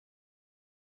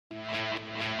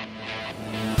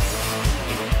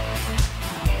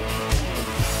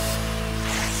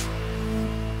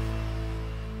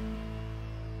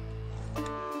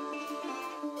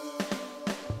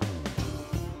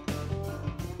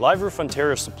Live Roof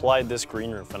Ontario supplied this green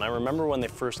roof, and I remember when they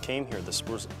first came here, this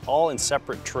was all in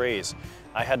separate trays.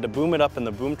 I had to boom it up in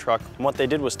the boom truck, and what they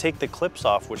did was take the clips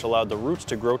off, which allowed the roots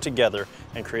to grow together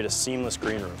and create a seamless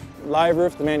green roof. Live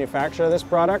Roof, the manufacturer of this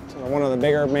product, are one of the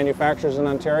bigger manufacturers in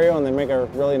Ontario, and they make a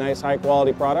really nice high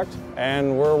quality product.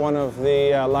 And we're one of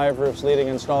the Live Roof's leading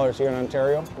installers here in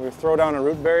Ontario. We throw down a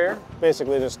root barrier,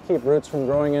 basically just keep roots from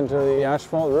growing into the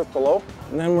asphalt roof below.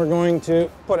 And then we're going to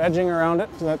put edging around it,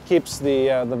 so that keeps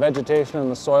the vegetation and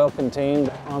the soil contained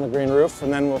on the green roof.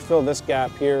 And then we'll fill this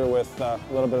gap here with a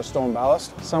little bit of stone ballast.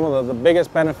 Some of the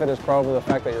biggest benefit is probably the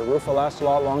fact that your roof will last a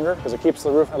lot longer, because it keeps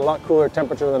the roof at a lot cooler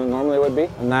temperature than it normally would be.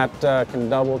 And that can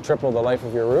double, triple the life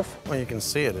of your roof. Well, you can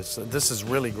see it. This is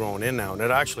really growing in now, and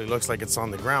it actually looks like it's on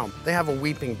the ground. They have a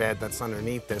weeping bed that's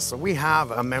underneath this, so we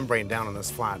have a membrane down on this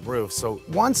flat roof. So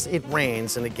once it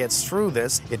rains and it gets through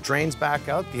this, it drains back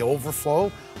out, the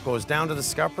overflow goes down to the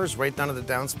scuppers, right down to the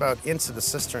downspout, into the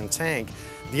cistern tank.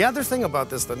 The other thing about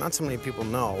this that not so many people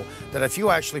know, that if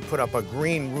you actually put up a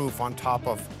green roof on top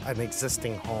of an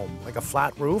existing home, like a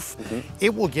flat roof,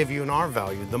 it will give you an R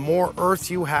value. The more earth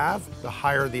you have, the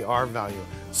higher the R value.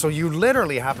 So you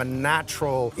literally have a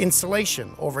natural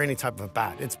insulation over any type of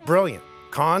bat. It's brilliant.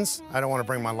 Cons, I don't want to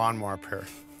bring my lawnmower up here.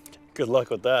 Good luck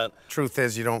with that. Truth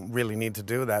is, you don't really need to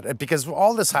do that, because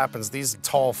all this happens, these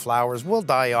tall flowers will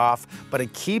die off, but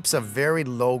it keeps a very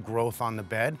low growth on the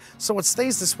bed, so it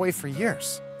stays this way for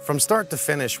years. From start to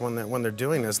finish, when they're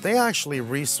doing this, they actually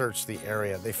research the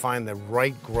area. They find the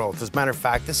right growth. As a matter of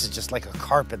fact, this is just like a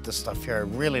carpet, this stuff here. I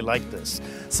really like this.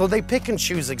 So they pick and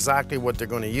choose exactly what they're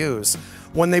going to use.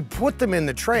 When they put them in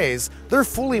the trays, they're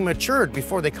fully matured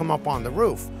before they come up on the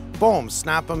roof. Boom,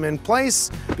 snap them in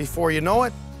place. Before you know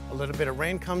it, a little bit of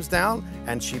rain comes down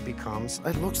and she becomes,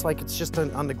 it looks like it's just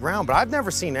on the ground, but I've never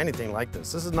seen anything like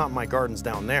this. This is not my gardens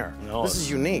down there. No, this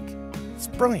is unique. It's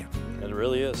brilliant. It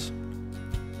really is.